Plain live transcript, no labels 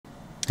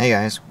Hey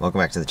guys, welcome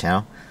back to the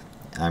channel.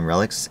 I'm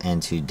Relix,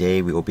 and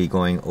today we will be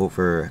going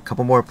over a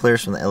couple more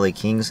players from the LA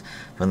Kings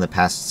from the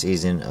past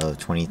season of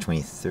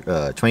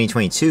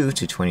 2022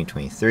 to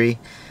 2023.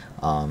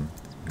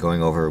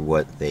 Going over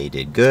what they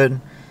did good,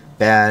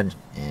 bad,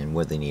 and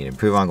what they need to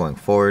improve on going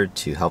forward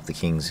to help the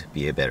Kings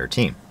be a better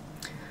team.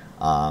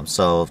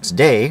 So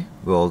today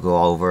we'll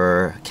go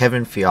over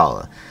Kevin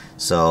Fiala.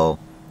 So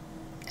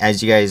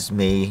as you guys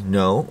may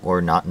know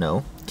or not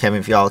know,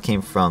 Kevin Fiala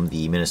came from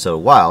the Minnesota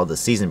Wild the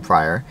season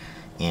prior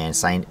and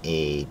signed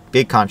a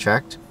big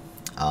contract,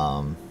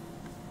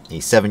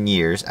 7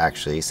 years,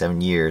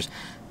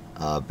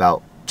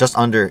 about just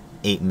under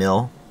 $8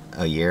 million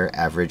a year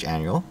average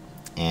annual.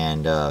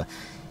 And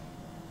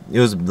it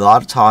was a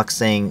lot of talk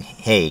saying,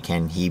 hey,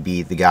 can he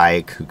be the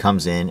guy who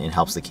comes in and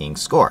helps the Kings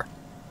score?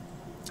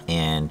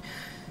 And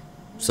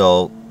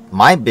so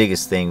my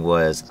biggest thing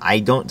was, I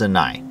don't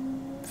deny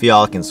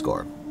Fiala can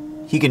score.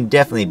 He can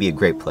definitely be a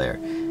great player.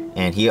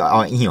 And he,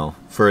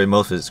 for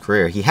most of his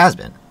career, he has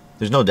been.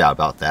 There's no doubt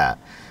about that.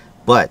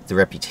 But the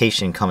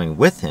reputation coming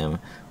with him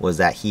was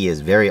that he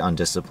is very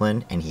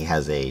undisciplined and he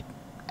has a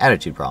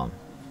attitude problem,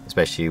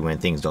 especially when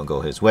things don't go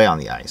his way on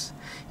the ice.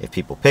 If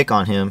people pick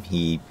on him,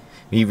 he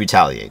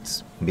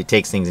retaliates. He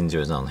takes things into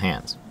his own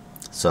hands.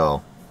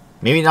 So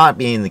maybe not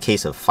being the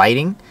case of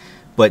fighting,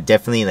 but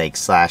definitely like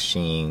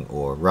slashing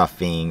or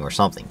roughing or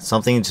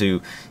something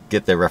to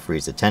get the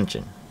referee's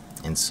attention.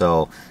 And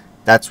so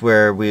that's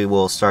where we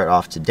will start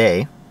off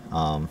today.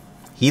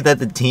 He led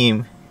the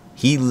team,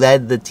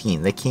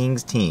 the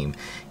Kings team,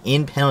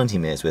 in penalty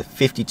minutes with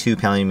 52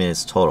 penalty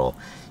minutes total.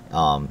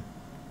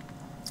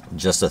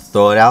 Just to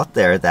throw it out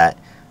there, that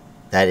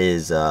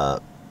is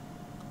what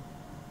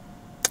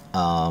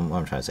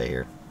I'm trying to say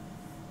here.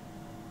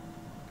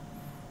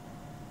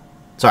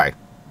 Sorry.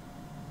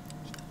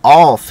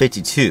 All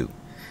 52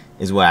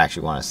 is what I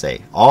actually want to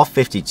say. All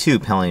 52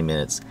 penalty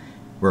minutes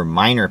were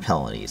minor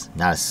penalties.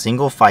 Not a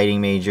single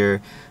fighting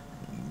major,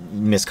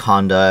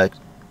 misconduct.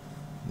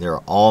 They're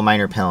all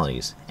minor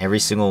penalties. Every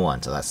single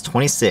one. So that's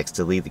 26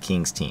 to lead the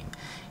Kings team.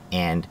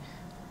 And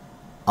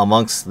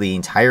amongst the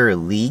entire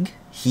league,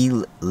 he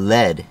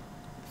led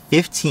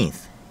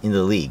 15th in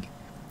the league.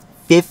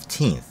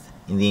 15th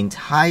in the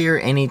entire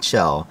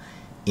NHL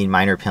in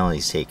minor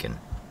penalties taken.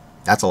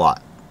 That's a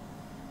lot.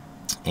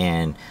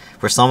 And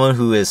for someone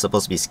who is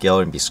supposed to be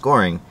skilled and be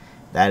scoring,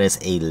 that is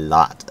a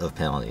lot of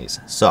penalties.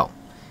 So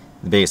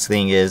the biggest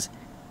thing is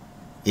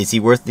he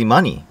worth the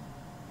money?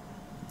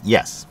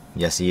 Yes.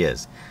 Yes, he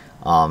is.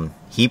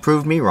 He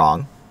proved me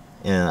wrong.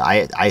 And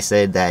I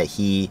said that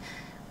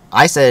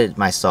I said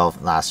myself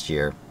last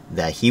year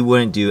that he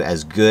wouldn't do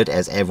as good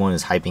as everyone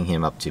is hyping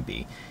him up to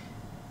be.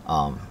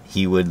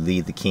 He would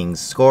lead the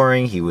Kings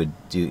scoring. He would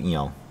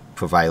do,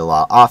 provide a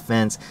lot of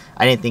offense.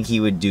 I didn't think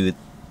he would do,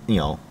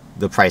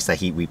 the price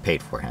that we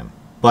paid for him.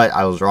 But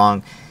I was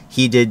wrong.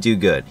 He did do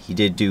good. He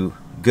did do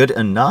good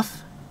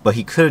enough, but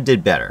he could have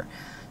did better.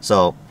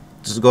 So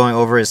just going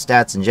over his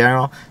stats in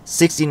general,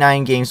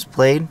 69 games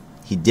played.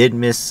 He did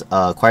miss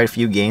quite a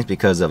few games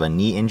because of a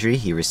knee injury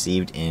he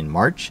received in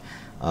March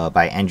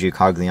by Andrew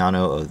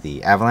Cogliano of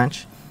the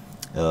Avalanche.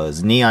 It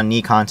was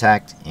knee-on-knee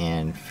contact,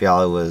 and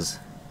Fiala was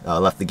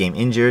left the game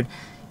injured.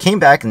 Came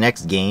back the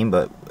next game,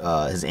 but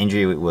his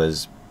injury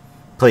was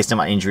placed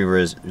him on injury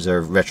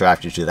reserve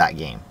retroactive to that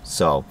game.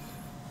 So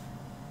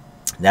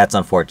that's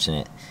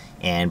unfortunate.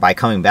 And by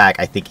coming back,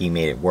 I think he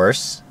made it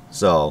worse.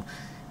 So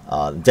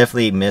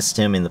definitely missed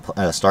him in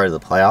the start of the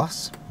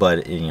playoffs.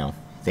 But,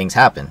 things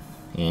happen.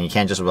 And you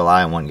can't just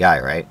rely on one guy,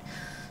 right?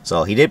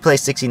 So he did play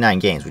 69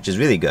 games, which is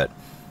really good.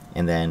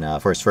 And then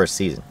for his first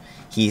season.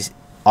 He's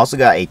also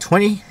got a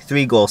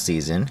 23-goal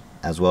season,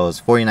 as well as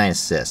 49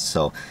 assists.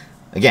 So,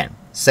 again,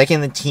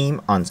 second in the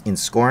team in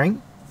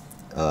scoring.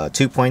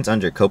 2 points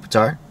under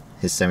Kopitar,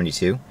 his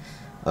 72.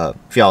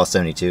 Fiala's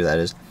 72, that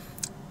is.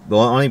 The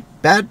only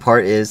bad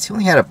part is he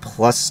only had a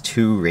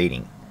 +2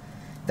 rating.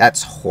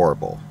 That's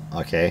horrible,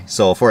 okay?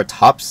 So for a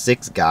top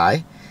 6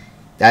 guy,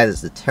 that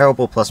is a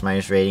terrible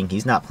plus-minus rating.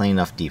 He's not playing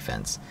enough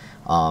defense.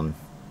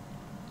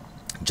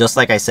 Just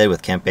like I said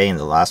with Kempe in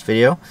the last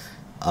video,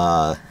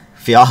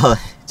 Fiala,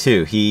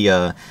 too, he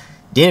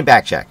didn't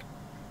backcheck.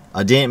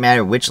 Didn't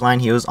matter which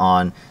line he was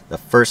on the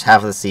first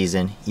half of the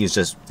season. He was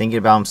just thinking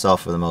about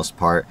himself for the most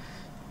part,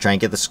 trying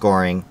to get the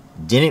scoring.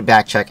 Didn't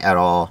backcheck at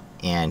all,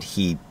 and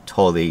he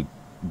totally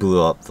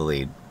blew up the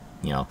lead.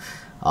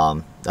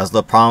 That's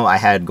the problem I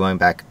had going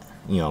back,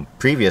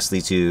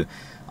 previously to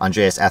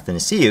Andreas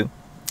Athanasiou,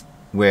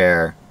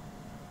 where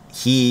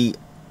he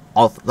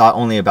thought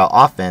only about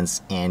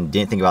offense and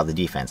didn't think about the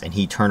defense, and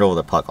he turned over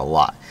the puck a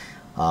lot.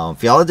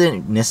 Fiala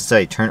didn't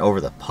necessarily turn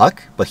over the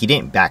puck, but he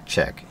didn't back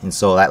check, and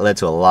so that led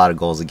to a lot of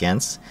goals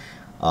against,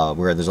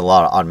 where there's a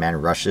lot of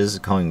automatic rushes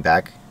coming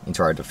back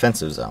into our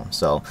defensive zone.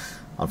 So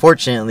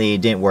unfortunately,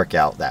 it didn't work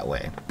out that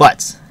way.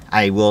 But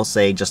I will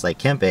say, just like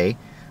Kempe,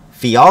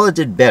 Fiala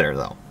did better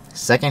though.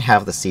 Second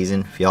half of the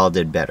season, Fiala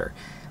did better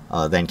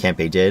than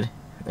Kempe did,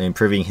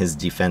 improving his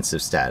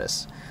defensive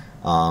status.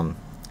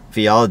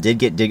 Fiala did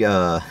get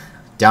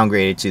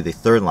downgraded to the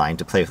third line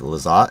to play with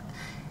Lizotte,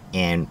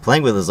 And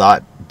playing with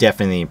Lizotte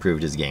definitely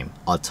improved his game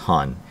a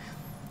ton.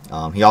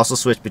 He also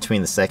switched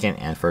between the second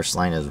and first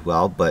line as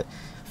well, but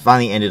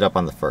finally ended up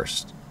on the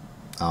first.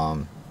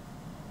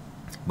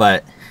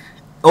 But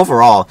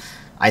overall,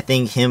 I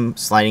think him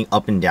sliding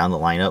up and down the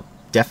lineup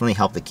definitely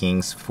helped the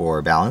Kings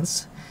for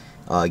balance.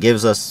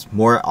 Gives us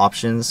more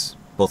options,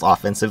 both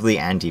offensively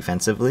and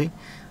defensively.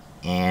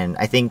 And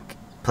I think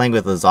playing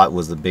with Lizotte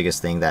was the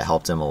biggest thing that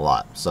helped him a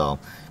lot. So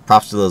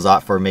props to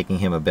Lizotte for making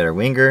him a better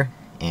winger,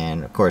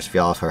 and of course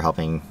Fiala for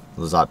helping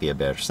Lizotte be a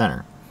better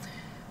center.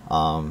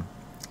 On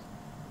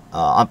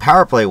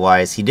power play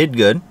wise, he did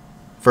good.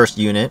 First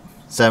unit,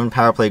 7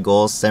 power play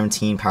goals,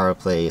 17 power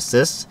play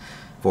assists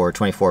for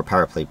 24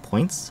 power play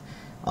points.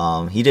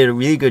 He did a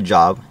really good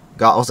job.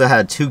 Also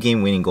had 2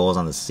 game-winning goals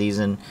on the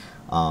season.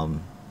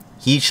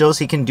 He shows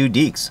he can do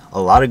dekes,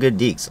 a lot of good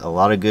dekes, a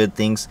lot of good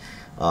things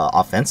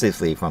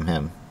offensively from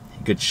him.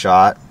 Good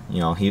shot, you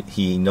know,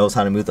 he knows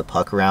how to move the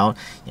puck around,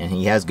 and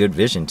he has good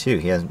vision too.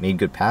 He has made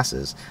good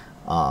passes.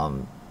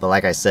 But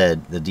like I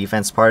said, the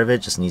defense part of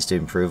it just needs to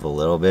improve a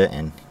little bit,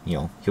 and you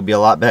know, he'll be a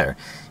lot better.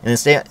 And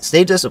then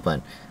stay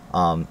disciplined.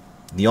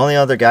 The only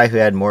other guy who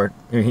had more,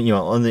 you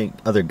know, only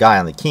other guy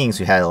on the Kings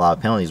who had a lot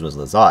of penalties was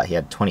Lizotte. He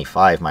had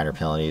 25 minor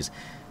penalties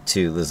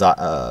to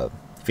Lizotte,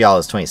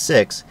 Fiala's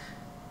 26.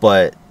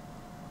 But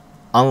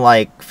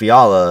unlike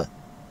Fiala,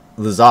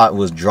 Lizotte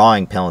was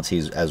drawing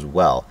penalties as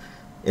well.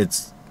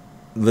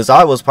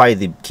 Lizotte was probably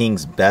the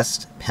Kings'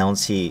 best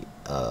penalty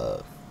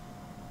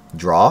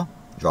drawer.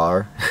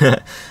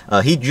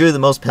 He drew the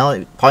most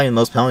probably the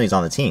most penalties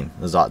on the team.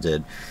 Lizotte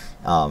did.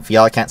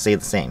 Fiala can't say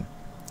the same.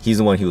 He's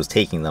the one who was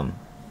taking them,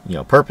 you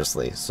know,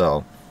 purposely.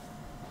 So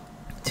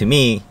to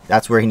me,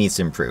 that's where he needs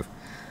to improve.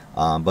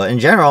 But in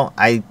general,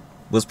 I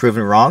was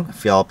proven wrong.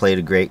 Fiala played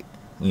a great,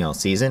 you know,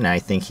 season, and I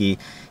think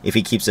if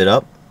he keeps it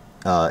up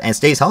and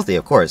stays healthy,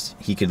 of course,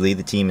 he could lead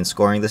the team in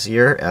scoring this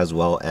year, as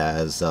well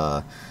as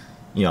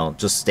you know,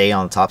 just stay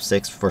on the top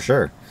 6 for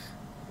sure.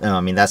 I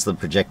mean, that's the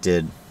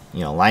projected, you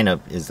know, lineup,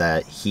 is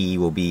that he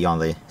will be on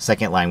the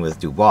second line with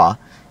Dubois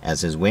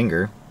as his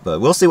winger, but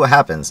we'll see what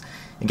happens.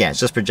 Again, it's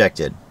just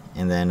projected.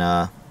 And then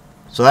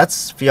so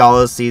that's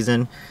Fiala's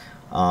season.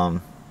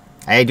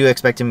 I do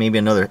expect him maybe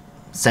another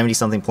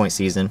 70-something point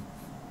season.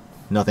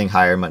 Nothing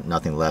higher, but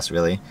nothing less,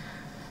 really.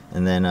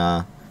 And then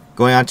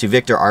going on to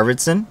Viktor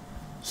Arvidsson.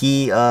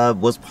 He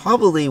was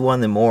probably one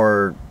of the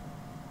more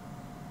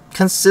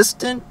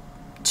consistent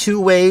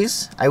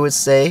two-ways, I would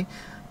say,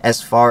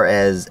 as far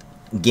as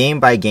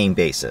game-by-game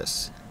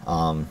basis.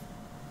 You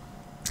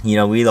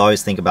know, we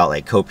always think about,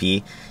 like,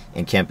 Kopi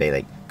and Kempe.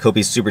 Like,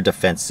 Kopi's super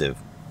defensive,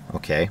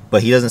 okay?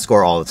 But he doesn't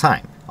score all the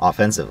time,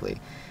 offensively.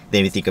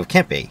 Then you think of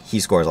Kempe. He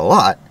scores a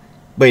lot,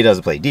 but he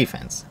doesn't play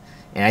defense.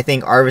 And I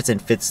think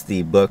Arvidsson fits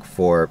the book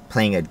for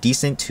playing a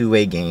decent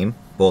two-way game,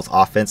 both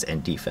offense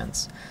and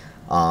defense.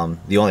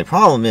 The only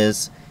problem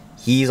is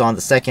he's on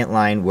the second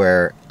line,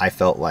 where I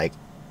felt like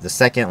the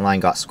second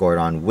line got scored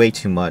on way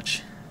too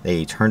much.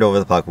 They turned over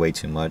the puck way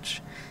too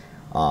much.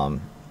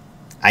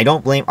 I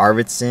don't blame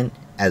Arvidsson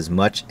as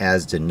much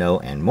as Deneau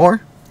and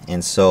Moore,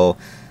 and so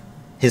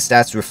his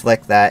stats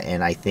reflect that.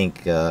 And I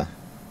think, you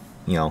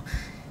know,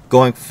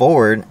 going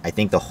forward, I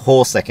think the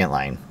whole second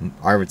line,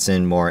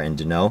 Arvidsson, Moore, and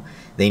Deneau,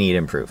 they need to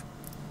improve.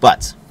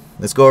 But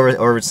let's go over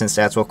Arvidsson's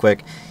stats real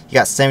quick. He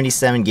got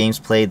 77 games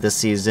played this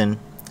season.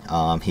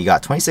 He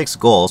got 26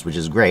 goals, which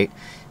is great,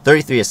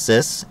 33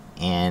 assists,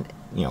 and,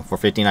 you know, for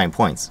 59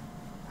 points.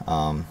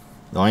 The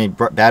only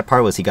bad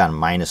part was he got a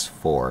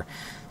 -4.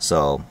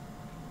 So,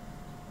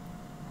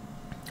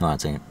 hold on a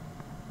second.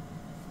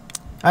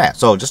 Oh yeah,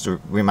 so just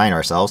to remind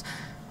ourselves,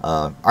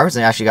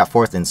 Arvidsson actually got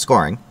 4th in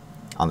scoring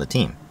on the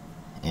team.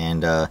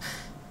 And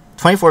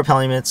 24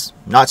 penalty minutes,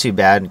 not too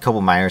bad. A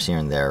couple minors here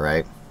and there,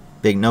 right?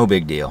 No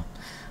big deal.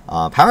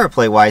 Power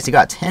play wise, he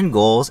got 10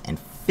 goals and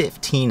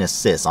 15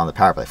 assists on the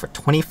power play for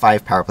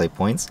 25 power play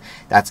points.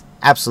 That's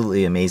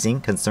absolutely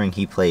amazing, considering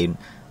he played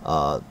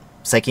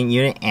second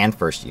unit and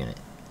first unit.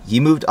 He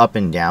moved up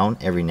and down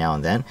every now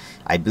and then.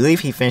 I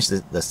believe he finished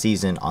the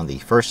season on the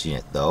first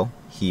unit, though.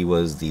 He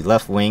was the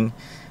left wing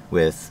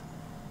with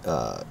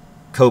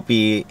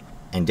Kopi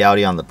and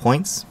Doughty on the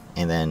points,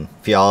 and then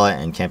Fiala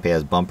and Kempe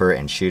as bumper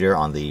and shooter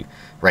on the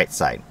right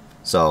side.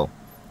 So,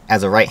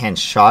 as a right-hand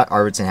shot,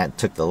 Arvidsson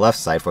took the left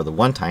side for the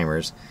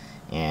one-timers,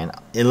 and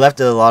it left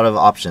a lot of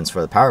options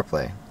for the power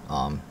play.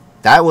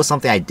 That was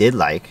something I did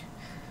like,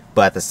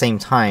 but at the same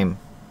time,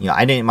 you know,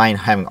 I didn't mind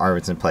having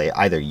Arvidsson play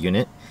either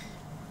unit.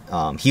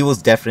 He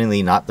was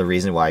definitely not the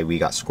reason why we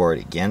got scored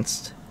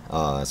against,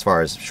 as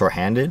far as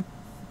shorthanded.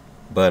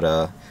 But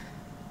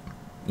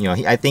you know,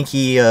 I think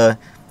he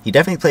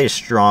definitely played a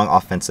strong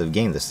offensive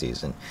game this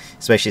season,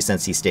 especially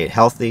since he stayed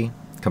healthy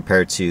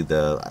compared to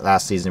the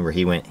last season where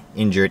he went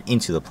injured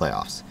into the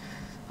playoffs.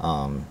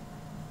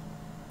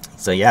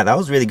 So yeah, that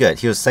was really good.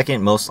 He was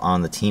second most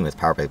on the team with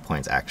power play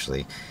points,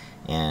 actually.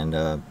 And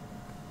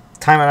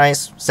time on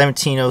ice,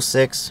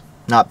 17:06,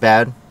 not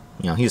bad.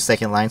 You know, he was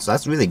second line, so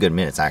that's really good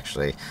minutes,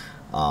 actually.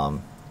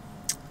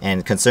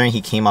 And considering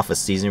he came off a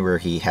season where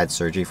he had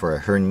surgery for a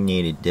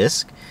herniated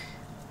disc,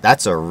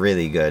 that's a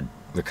really good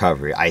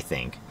recovery, I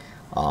think.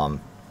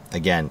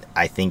 Again,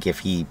 I think if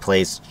he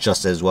plays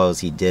just as well as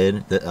he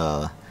did,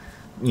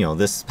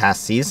 this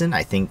past season,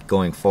 I think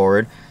going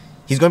forward,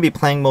 he's going to be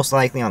playing most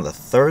likely on the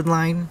third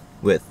line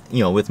with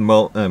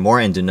Moore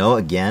and Deneau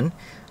again.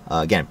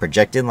 Again,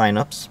 projected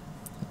lineups,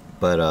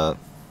 but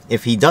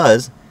if he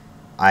does,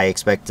 I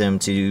expect him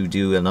to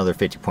do another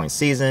 50-point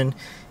season,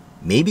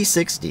 maybe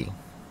 60.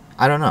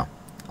 I don't know.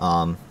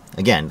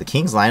 Again, the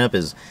Kings lineup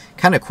is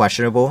kind of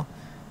questionable,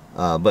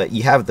 but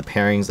you have the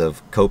pairings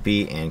of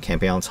Kopi and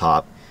Kempe on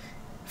top,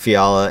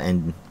 Fiala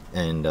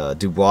and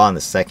Dubois on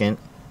the second,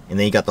 and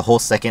then you got the whole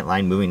second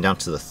line moving down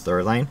to the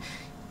third line.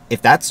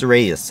 If that's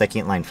already the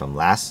second line from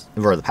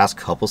the past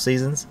couple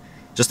seasons,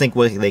 just think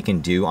what they can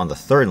do on the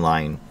third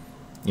line,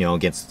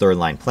 against third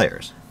line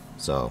players.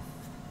 So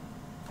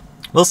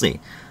we'll see.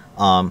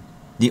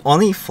 The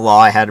only flaw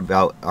I had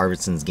about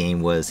Arvidsson's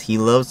game was he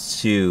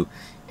loves to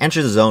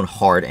enter the zone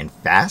hard and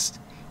fast,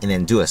 and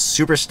then do a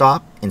super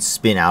stop and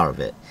spin out of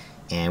it.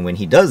 And when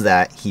he does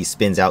that, he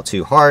spins out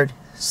too hard,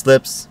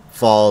 slips,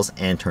 falls,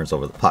 and turns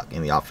over the puck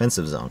in the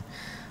offensive zone.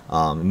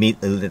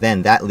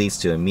 Then that leads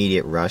to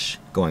immediate rush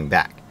going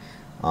back.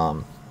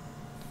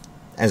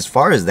 As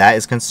far as that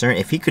is concerned,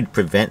 if he could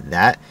prevent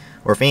that,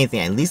 or if anything,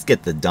 at least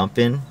get the dump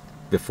in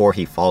before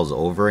he falls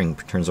over and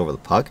turns over the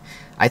puck,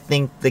 I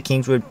think the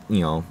Kings would,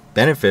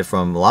 benefit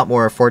from a lot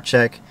more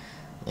forecheck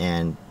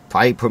and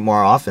probably put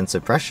more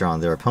offensive pressure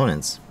on their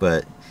opponents.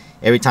 But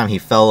every time he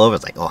fell over,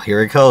 it's like, oh,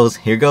 here it goes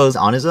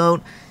on his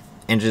own,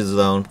 enters the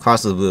zone,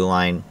 crosses the blue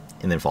line,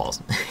 and then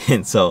falls.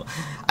 And so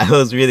I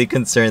was really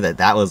concerned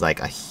that was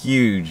like a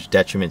huge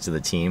detriment to the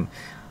team.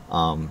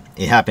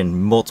 It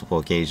happened multiple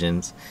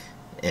occasions.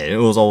 It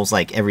was almost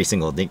like every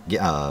single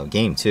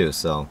game too.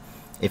 So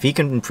if he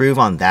can improve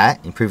on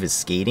that, improve his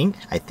skating,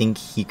 I think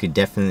he could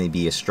definitely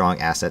be a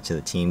strong asset to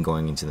the team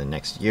going into the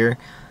next year.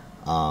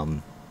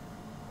 Other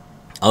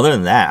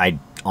than that, I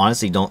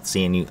honestly don't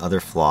see any other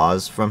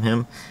flaws from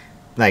him.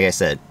 Like I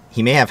said,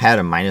 he may have had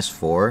a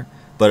 -4,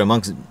 but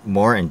amongst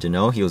Moore and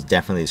Deneau, he was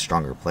definitely a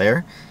stronger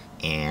player.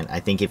 And I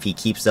think if he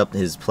keeps up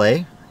his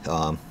play,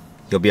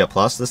 he'll be a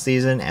plus this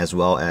season, as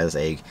well as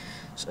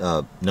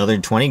another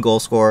 20 goal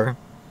scorer,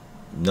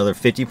 another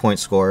 50-point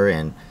scorer,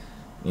 and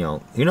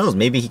who knows,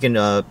 maybe he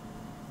can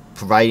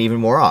provide even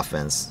more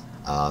offense.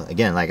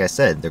 Again, like I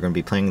said, they're going to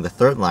be playing the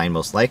third line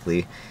most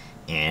likely,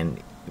 and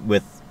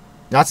with,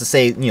 not to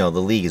say the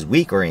league is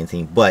weak or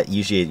anything, but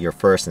usually your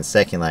first and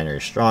second line are your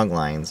strong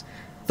lines.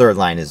 Third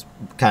line is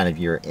kind of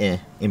your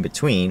in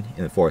between,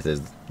 and the fourth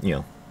is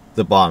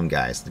the bottom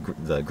guys,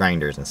 the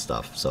grinders and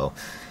stuff. So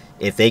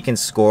if they can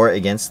score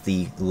against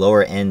the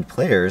lower end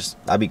players,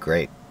 that'd be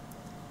great.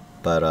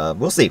 But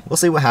we'll see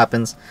what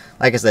happens.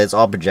 Like I said, it's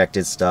all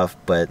projected stuff,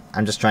 but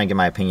I'm just trying to get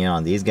my opinion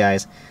on these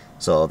guys.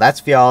 So that's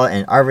Fiala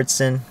and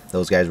Arvidsson.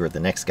 Those guys were the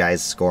next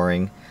guys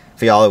scoring.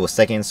 Fiala was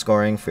second in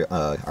scoring, for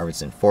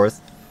Arvidsson fourth.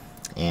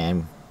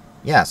 And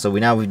yeah, so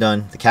we've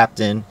done the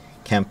captain,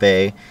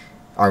 Kempe,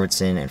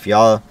 Arvidsson, and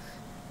Fiala.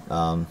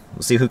 We'll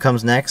see who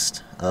comes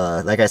next.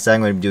 Like I said,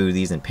 I'm going to do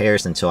these in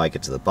pairs until I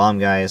get to the bottom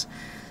guys.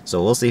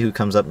 So we'll see who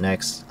comes up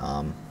next.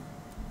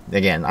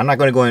 Again, I'm not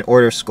going to go in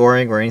order of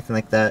scoring or anything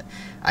like that.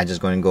 I'm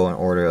just going to go in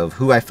order of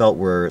who I felt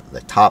were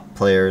the top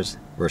players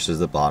versus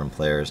the bottom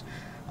players.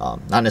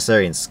 Not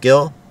necessarily in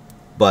skill,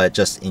 but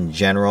just in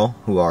general,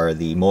 who are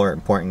the more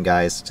important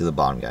guys to the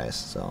bottom guys.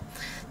 So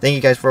thank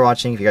you guys for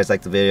watching. If you guys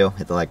liked the video,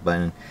 hit the like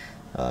button.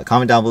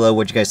 Comment down below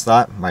what you guys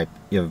thought, my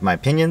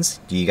opinions.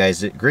 Do you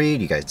guys agree?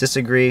 Do you guys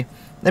disagree?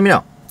 Let me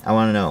know. I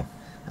want to know.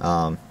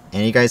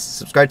 And you guys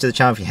subscribe to the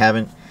channel if you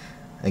haven't.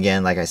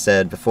 Again, like I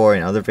said before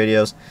in other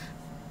videos,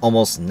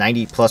 almost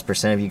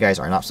 90+% of you guys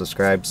are not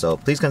subscribed, so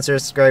please consider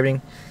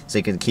subscribing so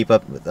you can keep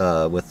up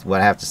with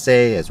what I have to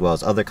say, as well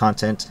as other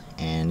content.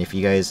 And if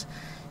you guys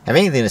have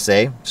anything to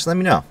say, just let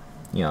me know.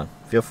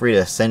 Feel free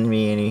to send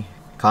me any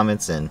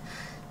comments and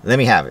let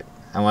me have it.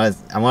 I want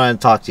to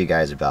talk to you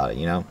guys about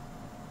it. I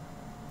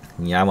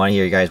want to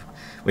hear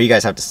what you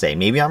guys have to say.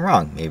 Maybe I'm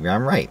wrong, maybe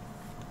I'm right.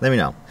 Let me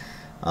know.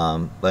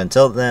 But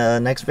until the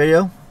next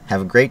video,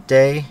 have a great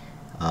day,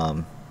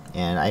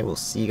 and I will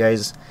see you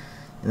guys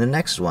in the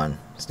next one.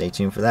 Stay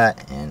tuned for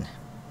that. And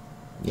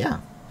yeah,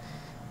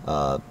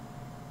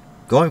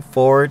 going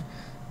forward,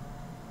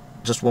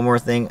 just one more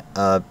thing.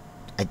 I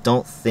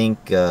don't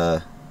think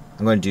I'm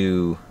going to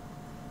do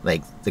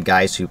like the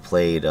guys who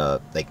played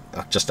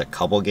just a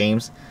couple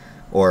games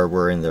or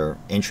were in their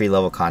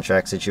entry-level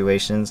contract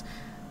situations,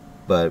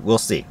 but we'll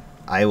see.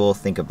 I will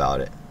think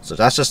about it. So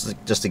that's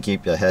just to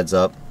keep a heads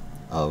up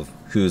of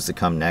who's to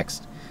come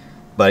next.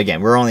 But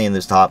again, we're only in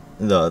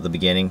the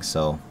beginning,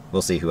 so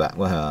we'll see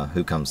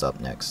who comes up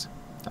next.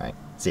 All right,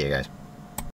 see you guys.